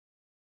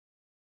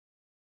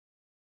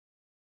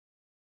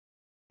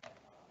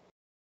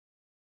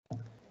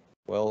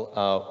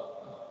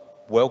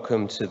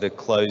Welcome to the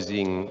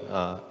closing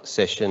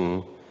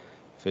session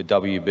for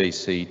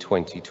WBC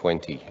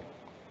 2020.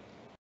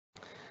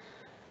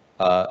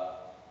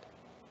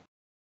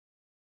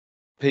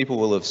 People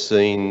will have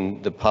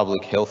seen the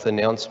public health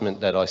announcement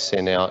that I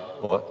sent out,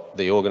 or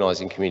the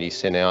organising committee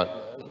sent out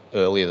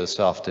earlier this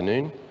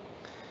afternoon,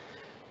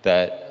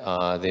 that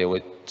there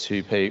were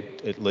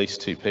at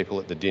least two people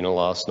at the dinner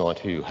last night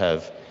who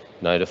have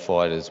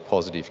notified as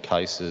positive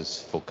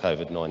cases for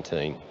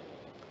COVID-19.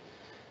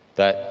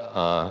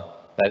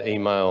 That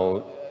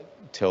email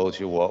tells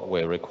you what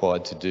we're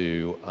required to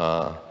do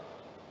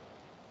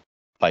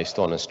based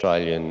on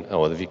Australian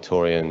or the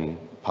Victorian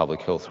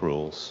public health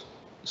rules.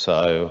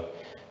 So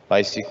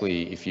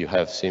basically, if you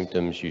have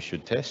symptoms, you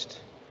should test.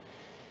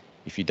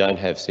 If you don't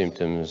have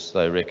symptoms,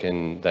 they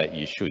reckon that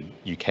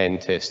you can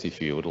test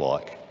if you would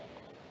like.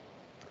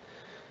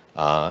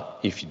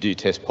 If you do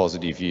test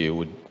positive, you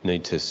would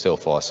need to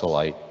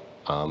self-isolate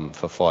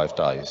for 5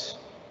 days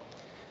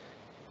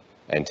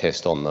and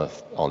test on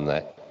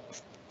that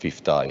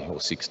 5th day or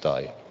 6th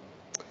day.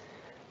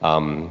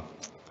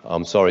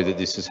 I'm sorry that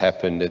this has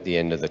happened at the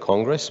end of the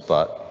Congress,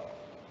 but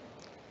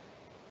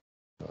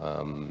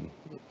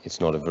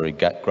it's not a very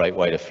great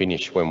way to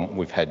finish when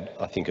we've had,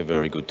 I think, a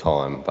very good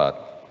time.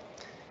 But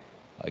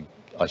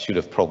I should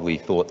have probably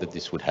thought that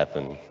this would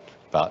happen,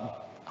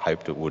 but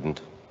hoped it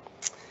wouldn't.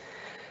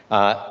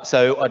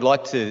 So I'd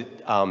like to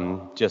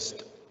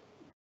just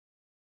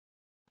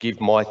give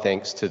my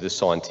thanks to the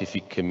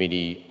Scientific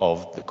Committee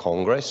of the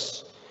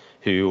Congress,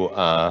 who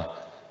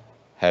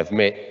have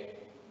met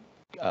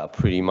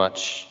pretty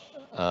much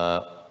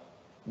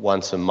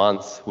once a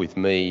month with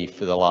me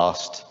for the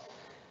last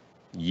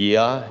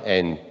year,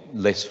 and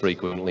less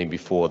frequently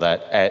before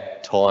that,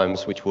 at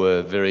times which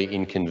were very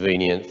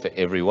inconvenient for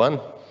everyone.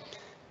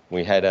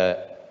 We had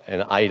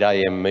an 8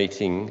 a.m.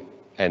 meeting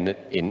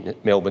in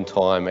Melbourne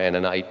time and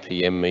an 8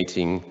 p.m.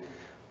 meeting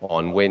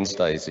on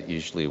Wednesdays, it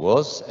usually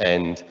was,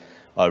 and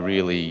I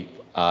really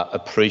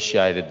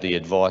appreciated the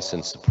advice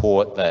and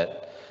support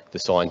that the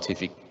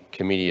Scientific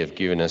Committee have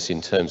given us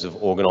in terms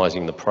of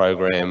organising the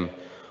program,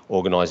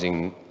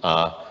 organising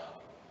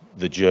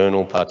the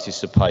journal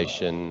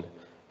participation,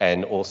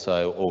 and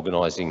also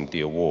organising the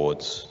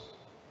awards.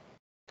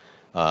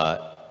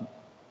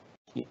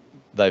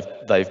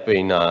 They've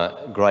been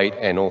great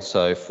and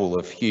also full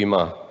of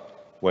humour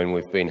when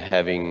we've been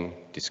having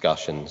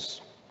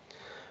discussions.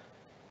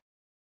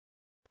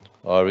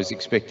 I was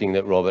expecting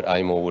that Robert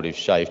Amor would have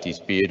shaved his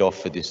beard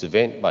off for this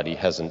event, but he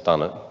hasn't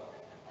done it.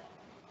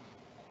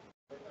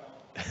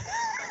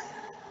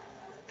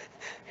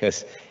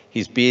 Because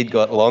his beard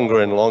got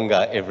longer and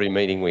longer every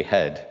meeting we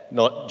had,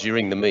 not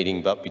during the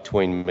meeting, but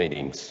between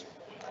meetings.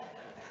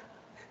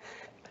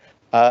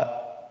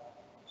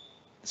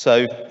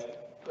 So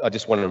I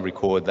just want to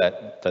record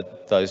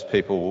that those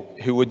people,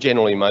 who were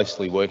generally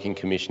mostly working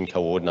commission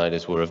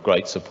coordinators, were of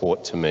great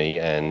support to me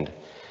and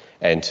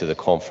to the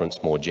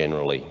conference more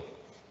generally.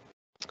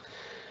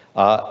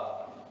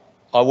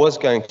 I was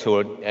going to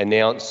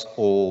announce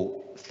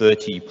all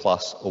 30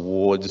 plus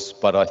awards,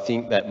 but I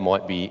think that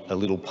might be a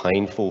little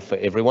painful for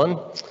everyone.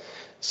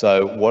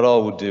 So what I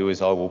will do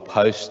is I will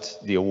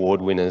post the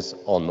award winners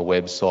on the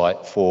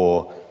website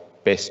for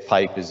best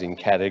papers in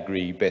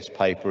category, best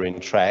paper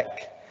in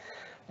track,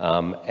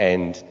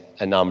 and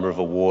a number of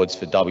awards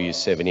for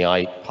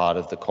W78, part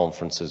of the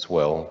conference as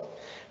well.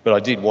 But I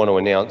did want to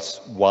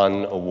announce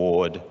one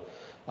award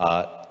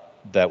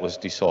that was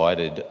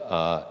decided,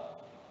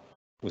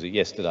 was it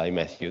yesterday,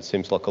 Matthew? It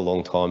seems like a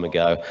long time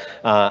ago.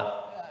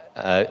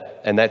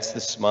 And that's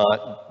the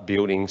Smart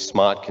Building,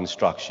 Smart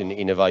Construction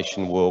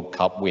Innovation World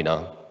Cup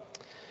winner.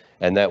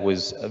 And that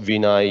was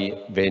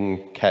Vinay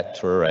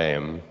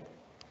Venkatram.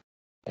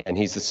 And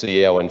he's the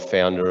CEO and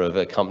founder of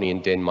a company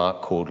in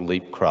Denmark called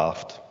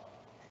Leapcraft.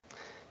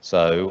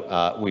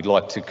 So we'd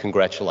like to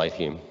congratulate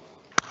him.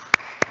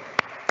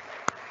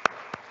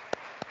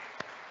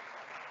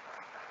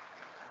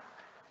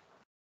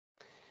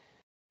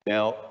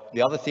 Now,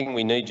 the other thing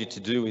we need you to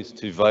do is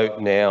to vote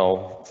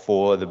now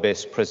for the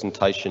Best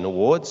Presentation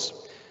Awards.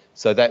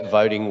 So that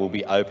voting will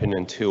be open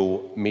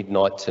until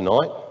midnight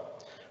tonight,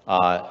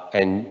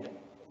 and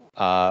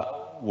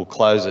we'll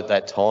close at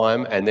that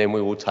time, and then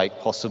we will take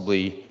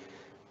possibly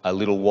a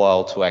little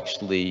while to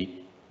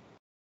actually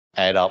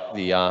add up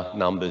the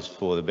numbers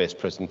for the Best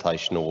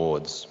Presentation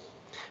Awards.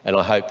 And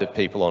I hope that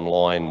people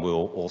online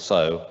will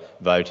also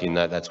vote in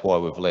that. That's why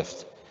we've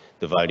left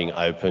the voting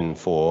open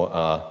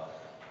for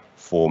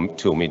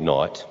till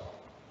midnight.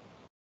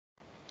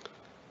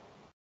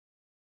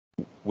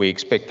 We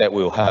expect that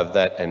we'll have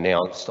that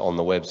announced on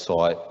the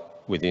website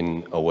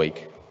within a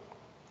week.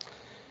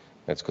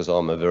 That's because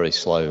I'm a very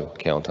slow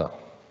counter.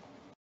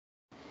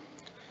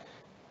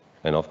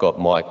 And I've got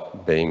Mike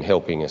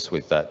helping us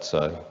with that,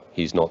 so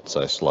he's not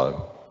so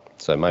slow.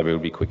 So maybe it'll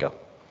be quicker.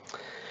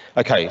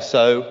 Okay,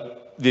 so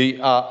the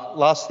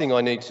last thing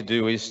I need to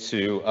do is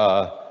to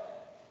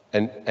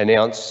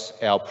announce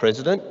our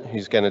president,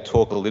 who's going to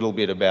talk a little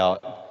bit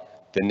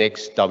about the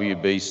next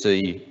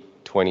WBC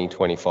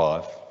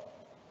 2025.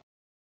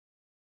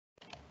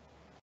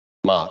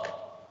 Mark.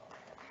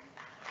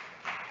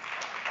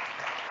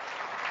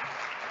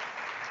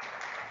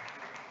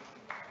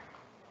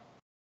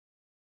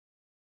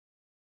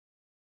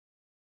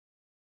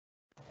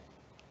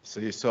 So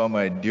you saw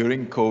my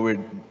during COVID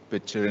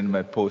picture and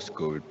my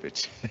post-COVID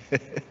picture.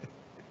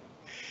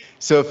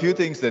 So a few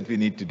things that we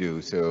need to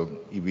do. So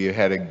we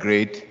had a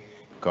great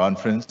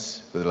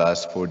conference for the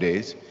last 4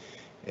 days.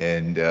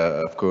 And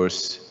of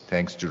course,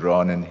 thanks to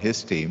Ron and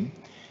his team,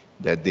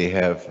 that they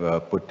have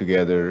put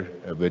together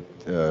with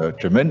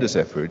tremendous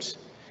efforts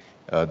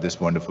this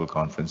wonderful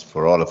conference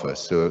for all of us.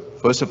 So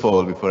first of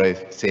all, before I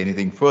say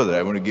anything further,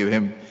 I want to give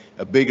him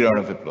a big round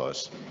of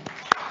applause.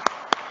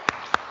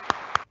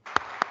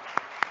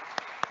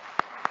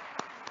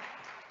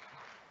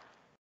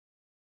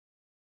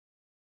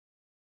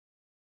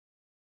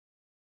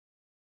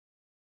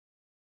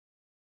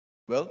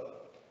 Well,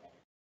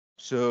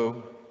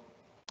 so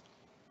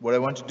what I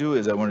want to do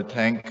is I want to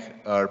thank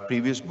our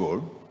previous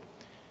board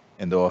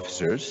and the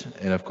officers,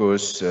 and of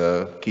course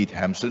Keith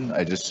Hampson.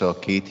 I just saw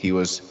Keith.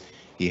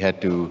 He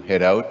had to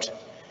head out,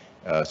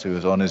 so he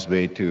was on his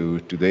way to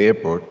the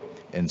airport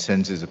and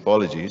sends his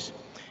apologies.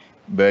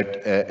 But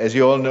as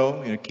you all know,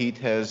 Keith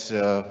has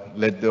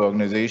led the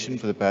organization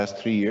for the past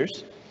 3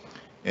 years,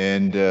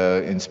 and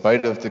in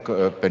spite of the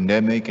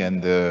pandemic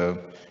and the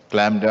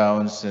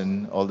clampdowns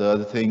and all the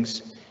other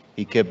things,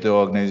 he kept the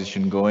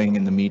organization going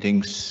and the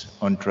meetings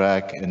on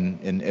track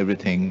and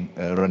everything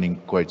running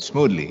quite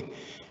smoothly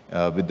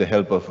with the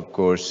help of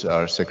course,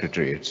 our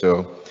secretariat. So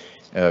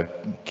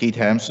Keith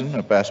Hampson,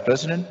 our past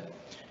president,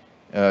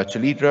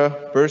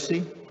 Chalitra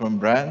Percy from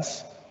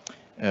Brands,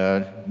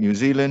 New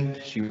Zealand.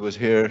 She was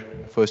here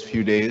first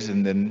few days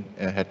and then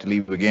had to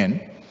leave again.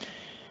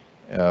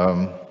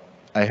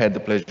 I had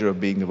the pleasure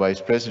of being the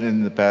vice president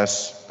in the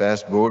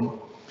past board.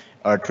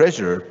 Our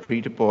treasurer,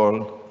 Peter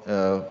Paul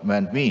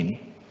Van Veen,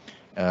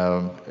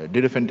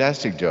 did a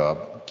fantastic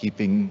job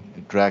keeping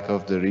track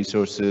of the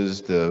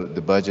resources,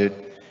 the budget,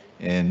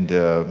 and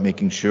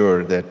making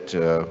sure that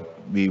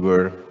we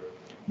were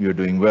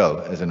doing well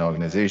as an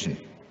organization.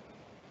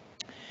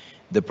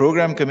 The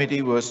program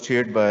committee was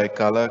chaired by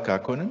Kala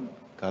Kakonen.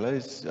 Kala,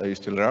 are you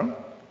still around?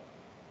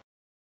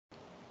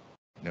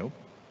 No.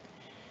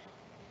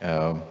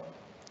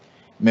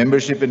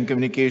 Membership and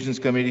Communications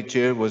Committee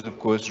chair was, of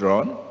course,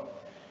 Ron.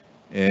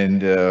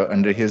 And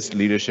under his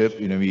leadership,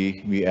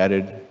 we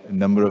added a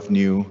number of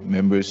new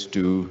members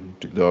to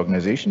the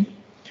organization.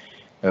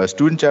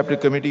 Student Chapter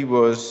Committee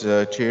was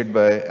chaired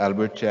by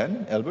Albert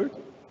Chan. Albert?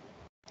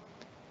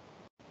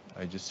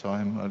 I just saw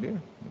him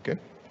earlier. Okay.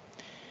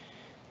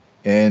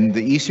 And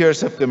the ECR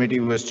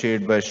Subcommittee was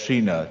chaired by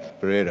Srinath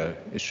Pereira.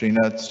 Is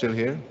Srinath still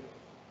here?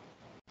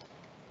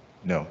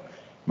 No.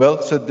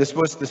 Well, so this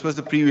was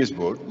the previous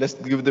board. Let's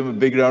give them a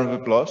big round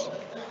of applause.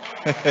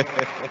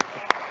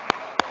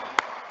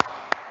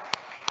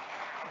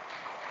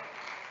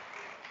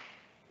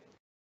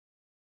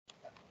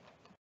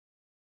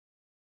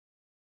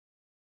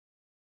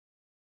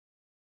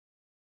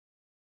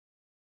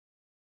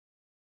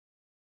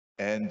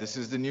 And this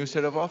is the new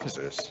set of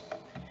officers.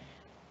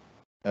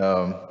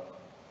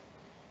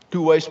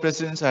 Two vice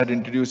presidents I had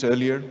introduced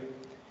earlier.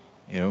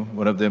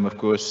 One of them, of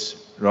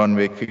course, Ron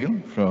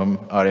Wakefield from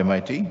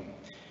RMIT.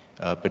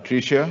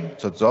 Patricia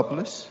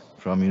Tsotzopoulos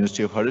from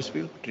University of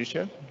Huddersfield.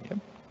 Patricia,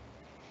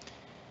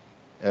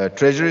 yeah.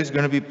 Treasurer is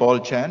going to be Paul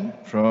Chan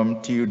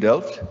from TU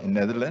Delft in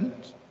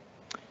Netherlands.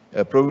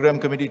 Program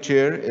committee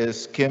chair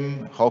is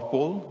Kim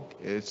Hopol.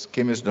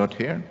 Kim is not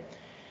here.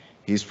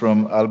 He's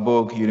from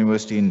Aalborg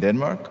University in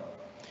Denmark.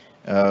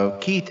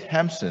 Keith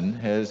Hampson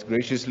has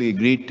graciously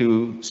agreed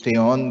to stay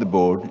on the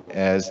board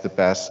as the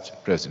past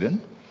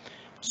president.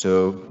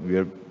 So we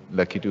are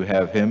lucky to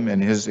have him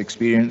and his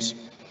experience.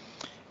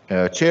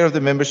 Chair of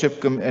the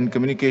Membership and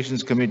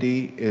Communications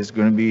Committee is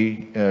going to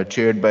be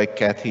chaired by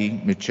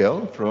Kathy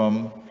Mitchell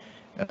from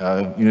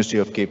University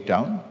of Cape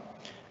Town.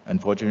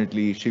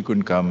 Unfortunately, she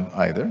couldn't come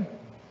either.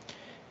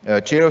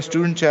 Chair of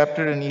Student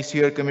Chapter and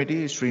ECR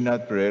Committee is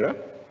Srinath Pereira.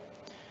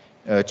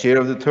 Chair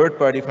of the Third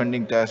Party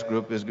Funding Task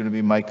Group is going to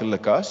be Michael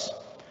Lacasse.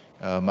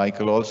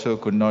 Michael also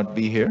could not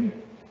be here.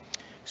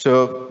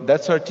 So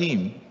that's our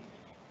team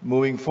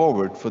moving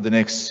forward for the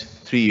next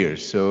 3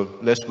 years. So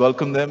let's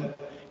welcome them.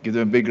 Give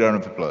them a big round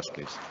of applause,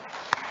 please.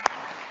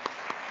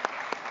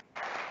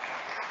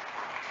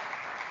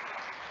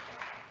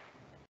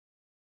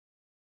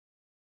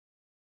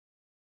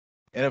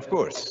 And of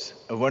course,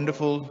 a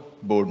wonderful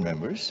board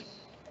members.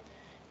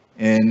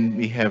 And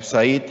we have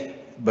Saeed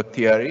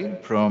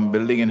Bakhtiari from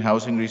Building and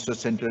Housing Research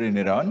Center in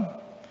Iran,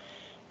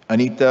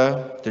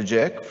 Anita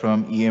Tajek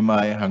from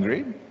EMI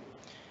Hungary,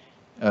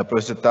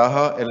 Professor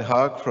Taha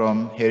El-Haq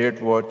from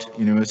Heriot-Watt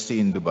University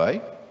in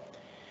Dubai,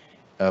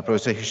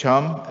 Professor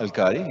Hisham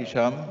Al-Kari.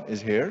 Hisham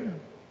is here.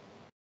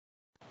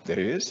 There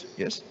he is,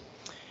 yes.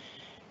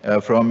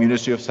 From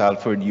University of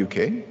Salford,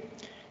 UK.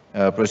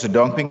 Professor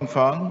Dongping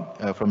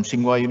Fang from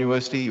Tsinghua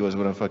University. He was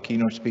one of our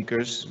keynote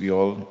speakers. We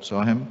all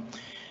saw him.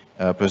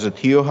 Professor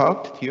Theo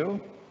Haupt. Theo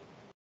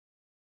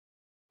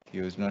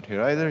is not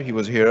here either. He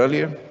was here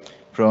earlier.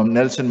 From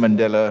Nelson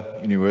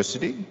Mandela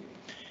University.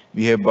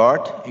 We have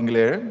Bart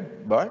Englere.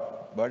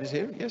 Bart is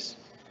here, yes,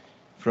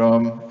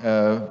 from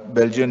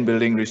Belgian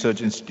Building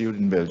Research Institute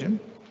in Belgium.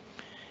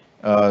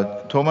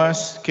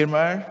 Thomas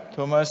Kirmaier.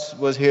 Thomas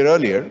was here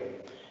earlier,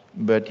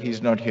 but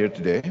he's not here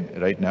today,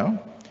 right now.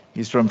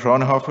 He's from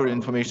Fraunhofer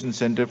Information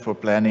Center for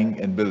Planning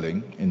and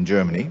Building in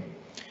Germany.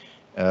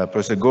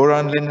 Professor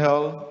Goran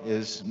Lindhall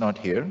is not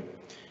here,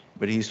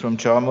 but he's from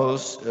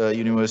Chalmers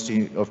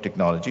University of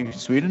Technology,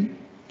 Sweden.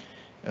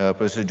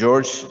 Professor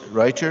George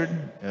Reichard,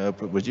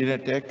 Virginia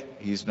Tech,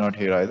 he's not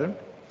here either.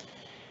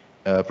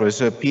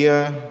 Professor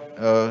Pia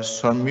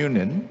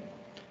Sormunen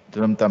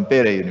from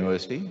Tampere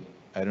University.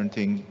 I don't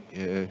think,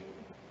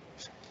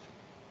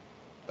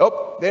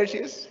 oh, there she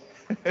is.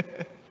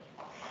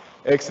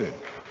 Excellent.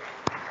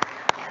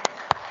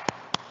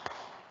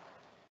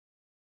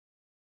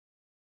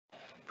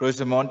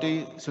 Professor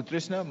Monty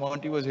Sutrisna.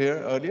 Monty was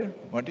here earlier.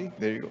 Monty,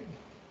 there you go.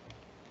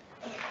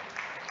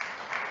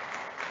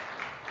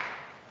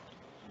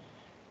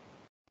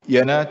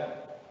 Yana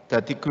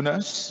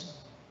Tatikunas.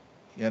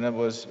 Yana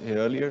was here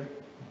earlier,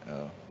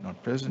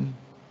 not present.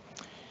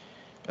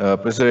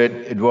 Professor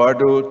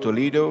Eduardo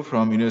Toledo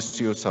from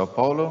University of Sao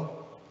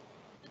Paulo,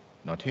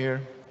 not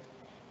here.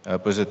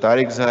 Professor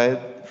Tariq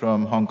Zayed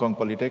from Hong Kong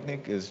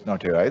Polytechnic is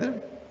not here either.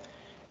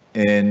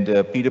 And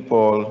Peter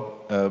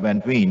Paul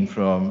Van Ween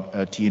from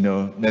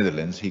TNO,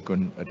 Netherlands, he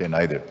couldn't attend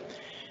either.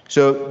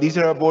 So these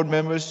are our board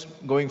members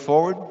going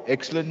forward,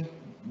 excellent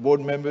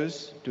board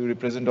members to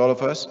represent all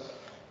of us.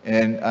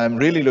 And I'm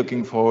really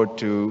looking forward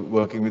to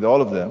working with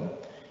all of them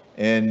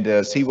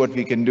and see what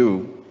we can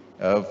do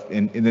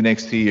in the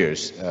next 3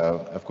 years.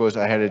 Of course,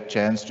 I had a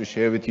chance to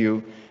share with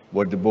you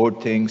what the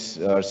board thinks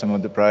are some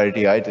of the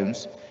priority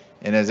items.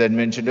 And as I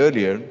mentioned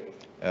earlier,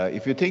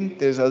 if you think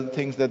there's other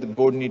things that the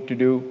board need to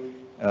do,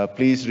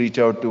 please reach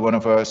out to one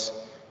of us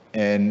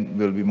and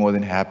we'll be more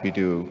than happy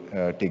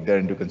to take that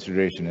into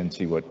consideration and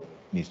see what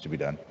needs to be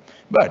done.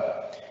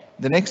 But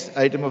the next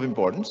item of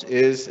importance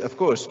is, of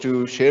course,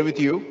 to share with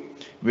you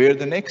where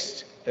the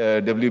next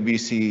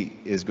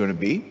WBC is going to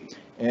be.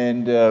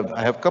 And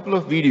I have a couple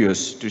of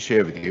videos to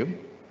share with you.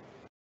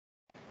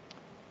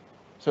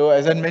 So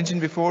as I mentioned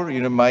before,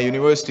 my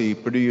university,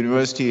 Purdue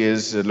University,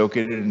 is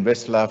located in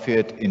West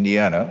Lafayette,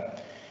 Indiana.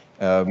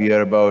 We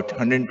are about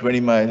 120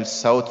 miles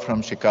south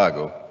from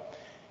Chicago.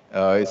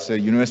 It's a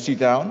university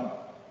town.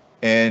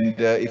 And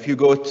if you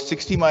go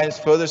 60 miles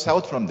further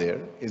south from there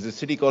is a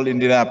city called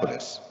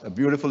Indianapolis, a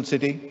beautiful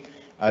city.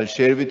 I'll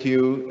share with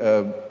you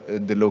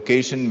the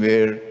location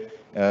where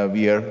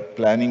we are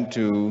planning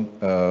to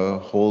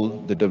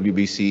hold the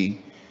WBC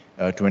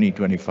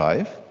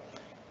 2025.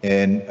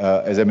 And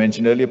as I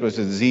mentioned earlier,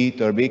 Professor Z.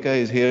 Tarbeka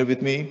is here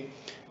with me.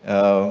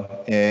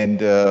 And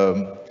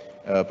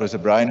Professor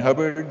Brian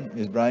Hubbard,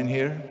 is Brian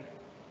here?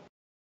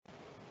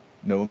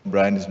 No,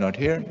 Brian is not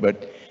here.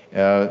 But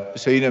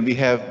so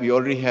we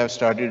already have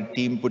started a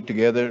team put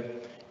together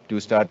to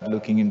start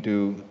looking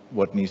into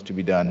what needs to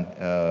be done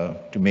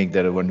to make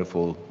that a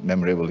wonderful,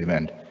 memorable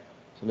event.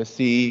 So let's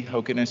see,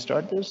 how can I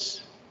start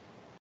this?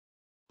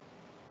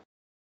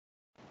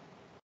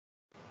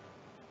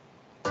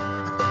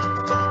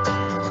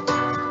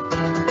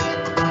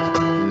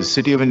 The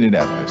city of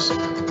Indianapolis.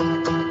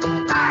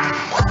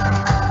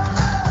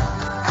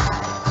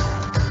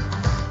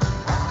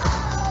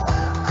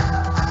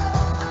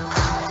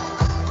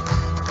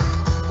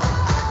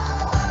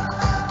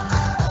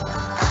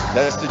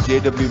 That's the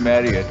JW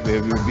Marriott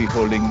where we will be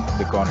holding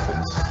the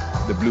conference,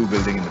 the blue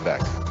building in the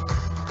back.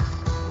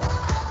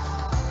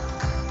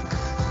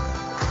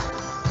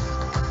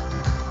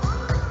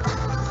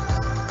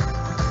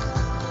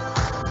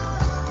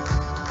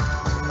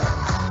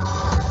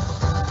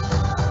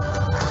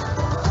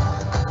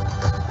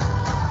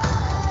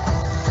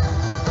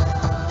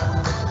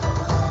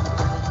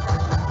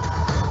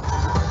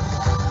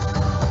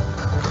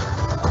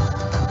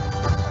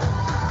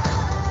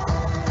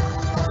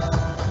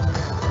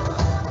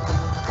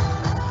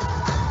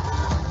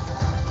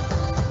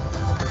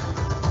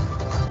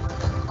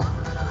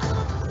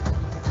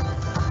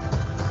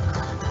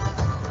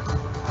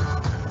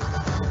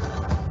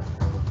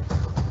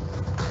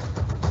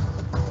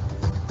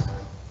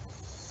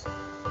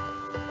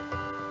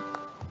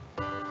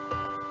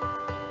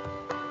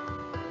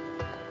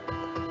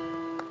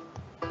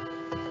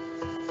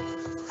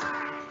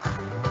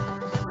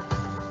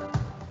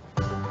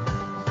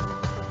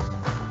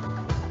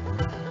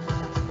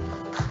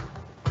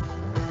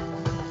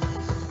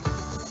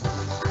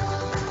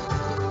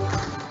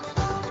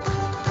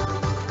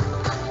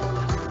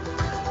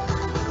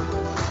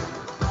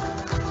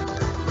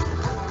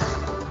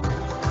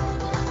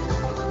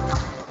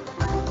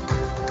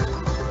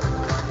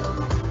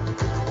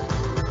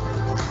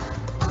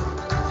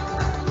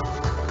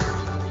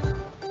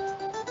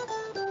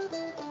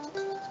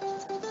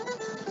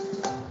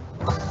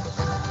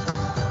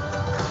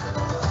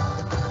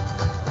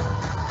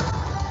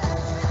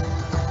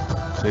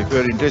 So if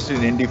you're interested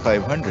in Indy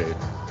 500,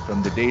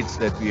 from the dates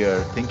that we are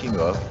thinking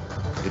of,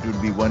 it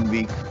would be 1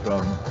 week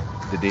from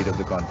the date of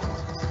the conference.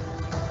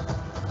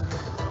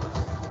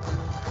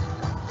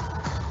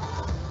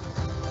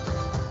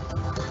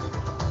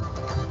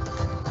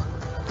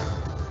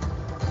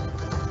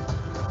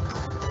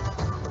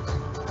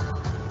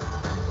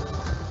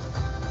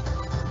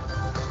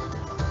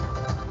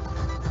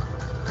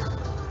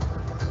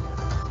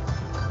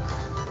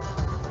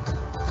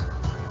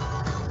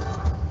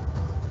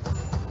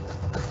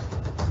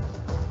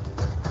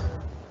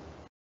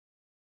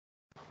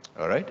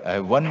 right, I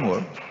have one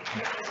more.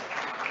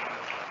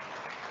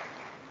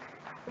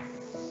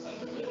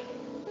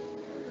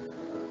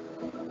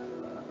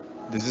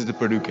 This is the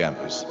Purdue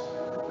campus.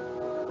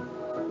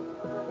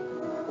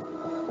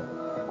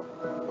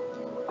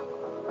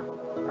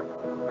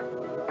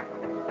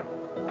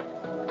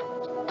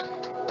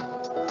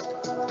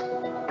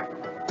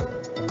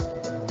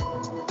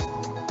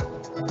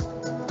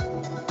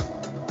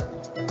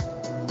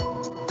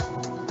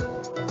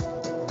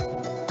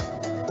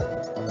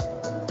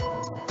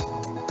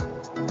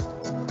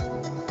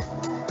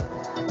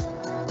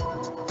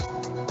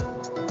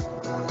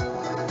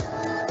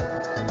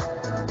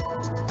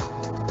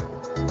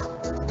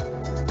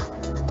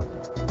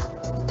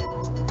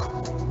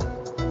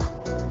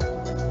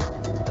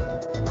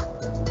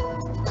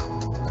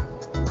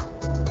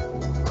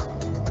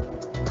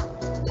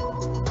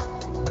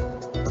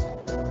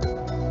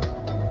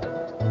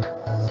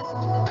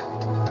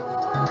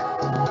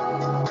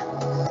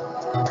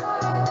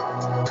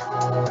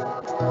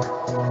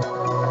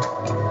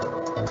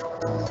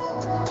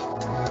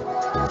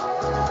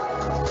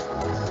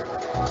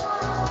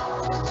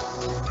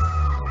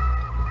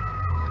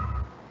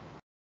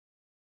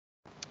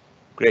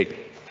 Great.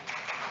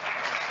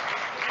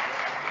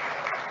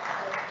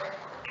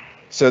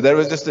 So that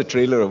was just a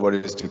trailer of what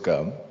is to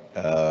come.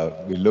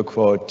 We look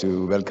forward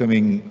to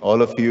welcoming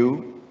all of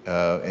you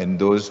and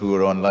those who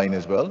are online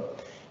as well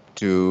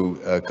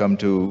to come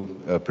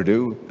to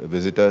Purdue,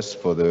 visit us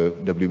for the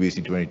WBC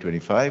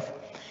 2025.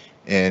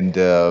 And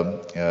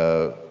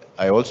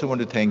I also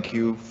want to thank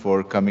you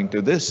for coming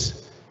to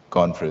this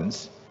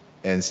conference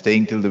and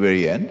staying till the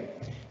very end.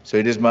 So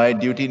it is my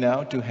duty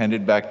now to hand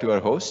it back to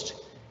our host,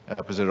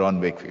 Professor Ron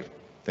Wakefield.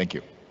 Thank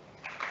you.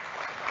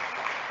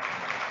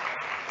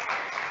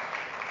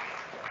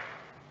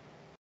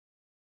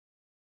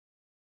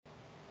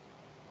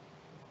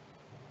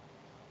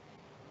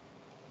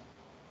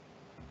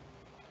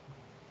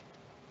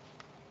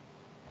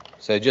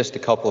 So just a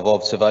couple of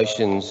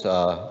observations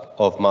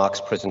of Mark's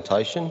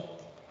presentation.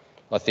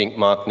 I think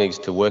Mark needs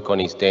to work on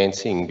his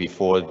dancing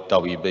before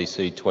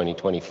WBC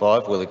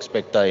 2025. We'll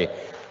expect a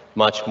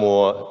much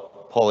more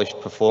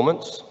polished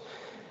performance.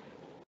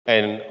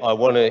 And I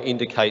want to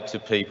indicate to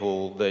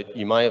people that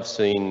you may have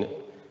seen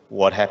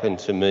what happened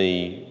to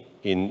me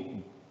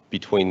in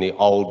between the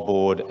old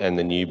board and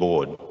the new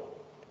board.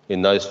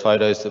 In those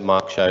photos that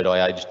Mark showed,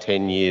 I aged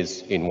 10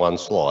 years in one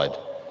slide.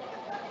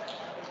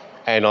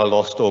 And I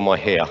lost all my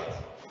hair.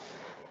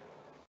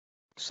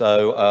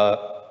 So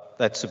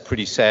that's a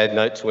pretty sad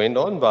note to end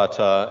on, but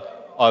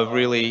I've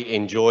really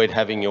enjoyed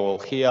having you all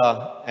here,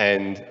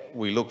 and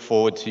we look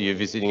forward to you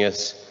visiting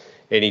us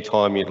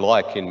anytime you'd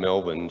like in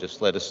Melbourne.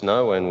 Just let us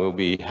know and we'll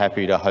be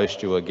happy to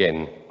host you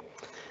again.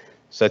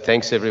 So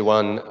thanks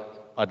everyone.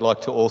 I'd like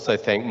to also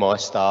thank my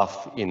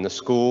staff in the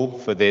school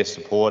for their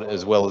support,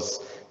 as well as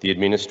the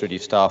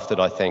administrative staff that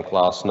I thanked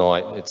last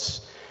night.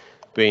 It's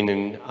been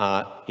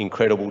an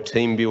incredible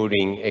team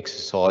building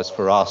exercise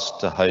for us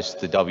to host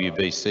the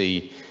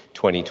WBC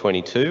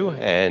 2022,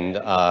 and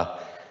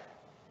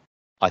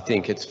I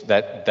think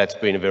that's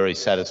been a very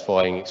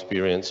satisfying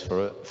experience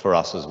for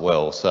us as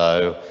well.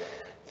 So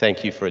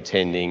thank you for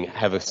attending.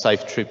 Have a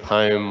safe trip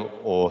home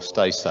or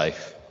stay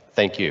safe.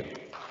 Thank you.